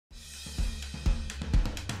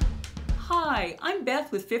Hi, I'm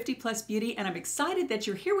Beth with 50 Plus Beauty, and I'm excited that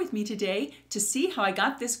you're here with me today to see how I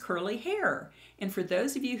got this curly hair. And for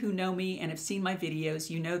those of you who know me and have seen my videos,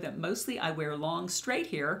 you know that mostly I wear long straight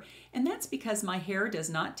hair, and that's because my hair does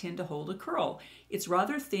not tend to hold a curl. It's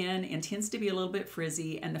rather thin and tends to be a little bit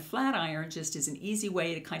frizzy, and the flat iron just is an easy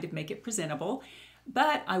way to kind of make it presentable.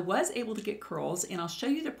 But I was able to get curls, and I'll show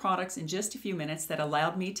you the products in just a few minutes that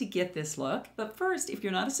allowed me to get this look. But first, if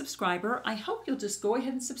you're not a subscriber, I hope you'll just go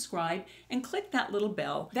ahead and subscribe and click that little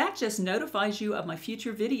bell. That just notifies you of my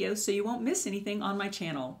future videos so you won't miss anything on my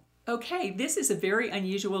channel. Okay, this is a very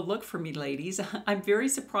unusual look for me, ladies. I'm very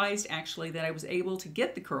surprised actually that I was able to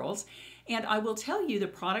get the curls, and I will tell you the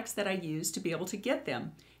products that I used to be able to get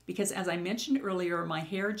them. Because as I mentioned earlier, my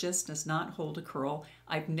hair just does not hold a curl.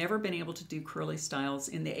 I've never been able to do curly styles.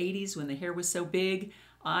 In the 80s, when the hair was so big,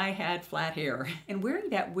 I had flat hair. And wearing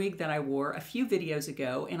that wig that I wore a few videos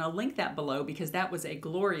ago, and I'll link that below because that was a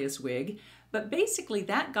glorious wig, but basically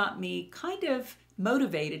that got me kind of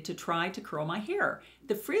motivated to try to curl my hair.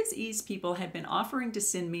 The Frizz people had been offering to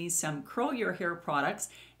send me some curl your hair products,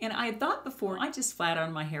 and I had thought before, I just flat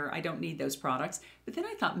iron my hair, I don't need those products. But then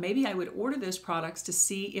I thought maybe I would order those products to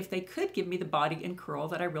see if they could give me the body and curl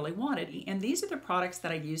that I really wanted. And these are the products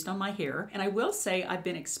that I used on my hair. And I will say I've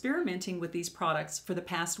been experimenting with these products for the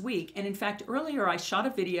past week. And in fact, earlier I shot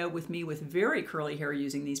a video with me with very curly hair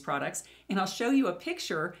using these products. And I'll show you a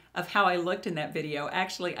picture of how I looked in that video.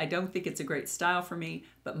 Actually, I don't think it's a great style for me,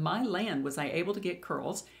 but my land was I able to get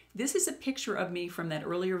curls. This is a picture of me from that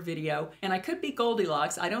earlier video, and I could be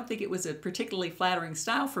Goldilocks. I don't think it was a particularly flattering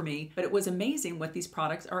style for me, but it was amazing what these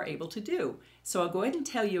products are able to do. So I'll go ahead and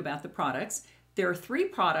tell you about the products. There are 3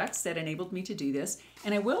 products that enabled me to do this,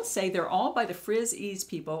 and I will say they're all by the Frizz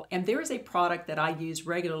people, and there is a product that I use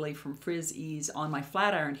regularly from Frizz on my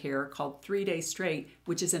flat ironed hair called 3 Day Straight,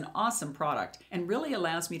 which is an awesome product and really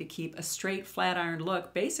allows me to keep a straight flat iron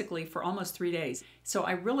look basically for almost 3 days. So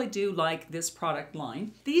I really do like this product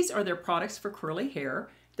line. These are their products for curly hair.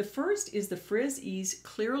 The first is the Frizz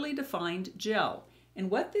Clearly Defined Gel, and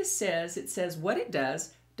what this says, it says what it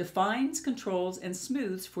does: defines, controls, and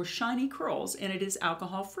smooths for shiny curls, and it is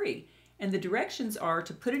alcohol-free. And the directions are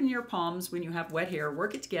to put it in your palms when you have wet hair,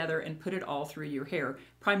 work it together, and put it all through your hair.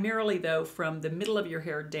 Primarily, though, from the middle of your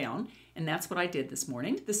hair down, and that's what I did this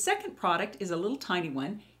morning. The second product is a little tiny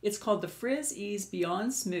one. It's called the Frizz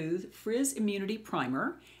Beyond Smooth Frizz Immunity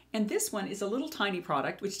Primer. And this one is a little tiny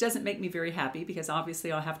product, which doesn't make me very happy because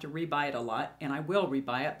obviously I'll have to rebuy it a lot, and I will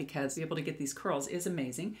rebuy it because to be able to get these curls is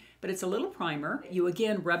amazing. But it's a little primer. You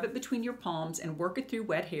again rub it between your palms and work it through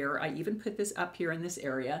wet hair. I even put this up here in this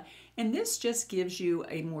area. And this just gives you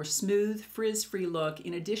a more smooth, frizz-free look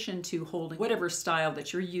in addition to holding whatever style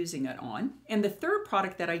that you're using it on. And the third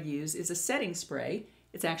product that I use is a setting spray.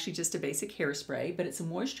 It's actually just a basic hairspray, but it's a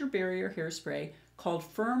moisture barrier hairspray called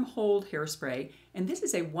Firm Hold Hairspray, and this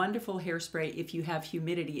is a wonderful hairspray if you have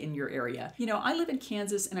humidity in your area. You know, I live in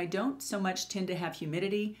Kansas and I don't so much tend to have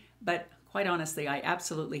humidity, but quite honestly, I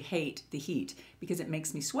absolutely hate the heat because it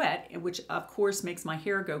makes me sweat, which of course makes my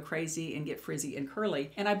hair go crazy and get frizzy and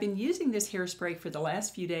curly. And I've been using this hairspray for the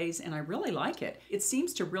last few days and I really like it. It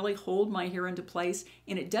seems to really hold my hair into place,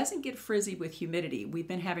 and it doesn't get frizzy with humidity. We've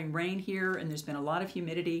been having rain here and there's been a lot of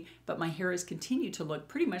humidity, but my hair has continued to look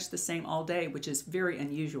pretty much the same all day, which is very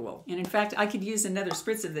unusual. And in fact, I could use another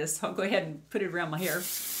spritz of this. So I'll go ahead and put it around my hair.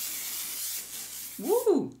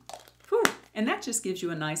 Woo! Whew. And that just gives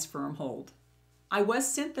you a nice firm hold. I was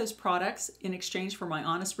sent those products in exchange for my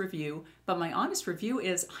honest review, but my honest review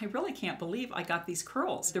is I really can't believe I got these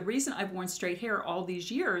curls. The reason I've worn straight hair all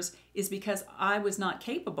these years is because I was not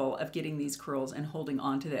capable of getting these curls and holding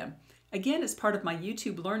on to them. Again, as part of my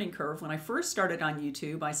YouTube learning curve, when I first started on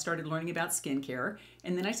YouTube, I started learning about skincare,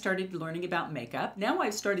 and then I started learning about makeup. Now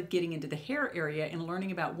I've started getting into the hair area and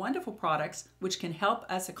learning about wonderful products which can help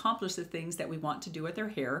us accomplish the things that we want to do with our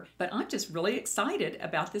hair. But I'm just really excited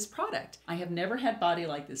about this product. I have never had body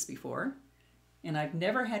like this before, and I've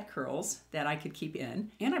never had curls that I could keep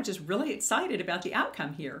in, and I'm just really excited about the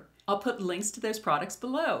outcome here. I'll put links to those products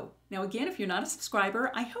below. Now again, if you're not a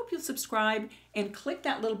subscriber, I hope you'll subscribe and click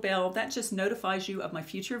that little bell. That just notifies you of my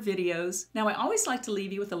future videos. Now I always like to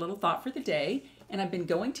leave you with a little thought for the day, and I've been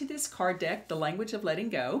going to this card deck, The Language of Letting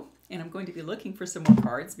Go, and I'm going to be looking for some more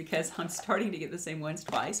cards because I'm starting to get the same ones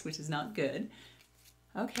twice, which is not good.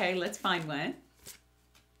 Okay, let's find one.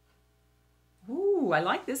 Ooh, I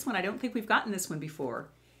like this one. I don't think we've gotten this one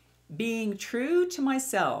before. Being true to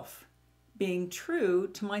myself. Being true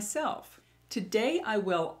to myself. Today I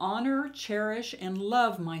will honor, cherish, and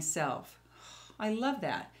love myself. I love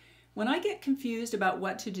that. When I get confused about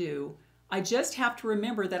what to do, I just have to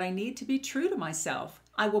remember that I need to be true to myself.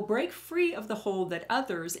 I will break free of the hold that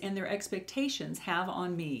others and their expectations have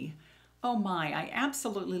on me. Oh my, I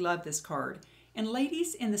absolutely love this card. And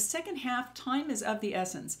ladies, in the second half, time is of the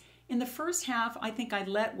essence. In the first half, I think I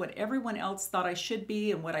let what everyone else thought I should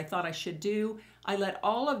be and what I thought I should do, I let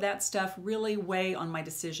all of that stuff really weigh on my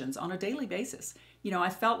decisions on a daily basis. You know, I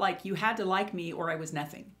felt like you had to like me or I was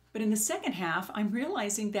nothing. But in the second half, I'm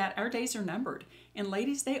realizing that our days are numbered. And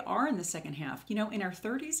ladies, they are in the second half. You know, in our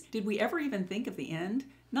 30s, did we ever even think of the end?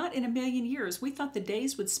 Not in a million years. We thought the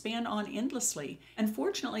days would span on endlessly.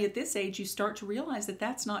 Unfortunately, at this age, you start to realize that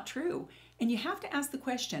that's not true. And you have to ask the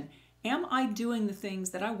question, am I doing the things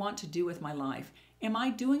that I want to do with my life? Am I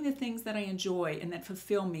doing the things that I enjoy and that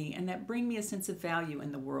fulfill me and that bring me a sense of value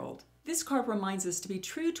in the world? This card reminds us to be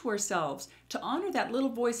true to ourselves, to honor that little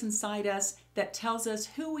voice inside us that tells us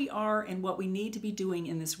who we are and what we need to be doing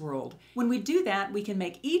in this world. When we do that, we can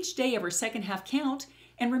make each day of our second half count,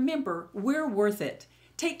 and remember, we're worth it.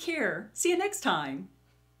 Take care. See you next time.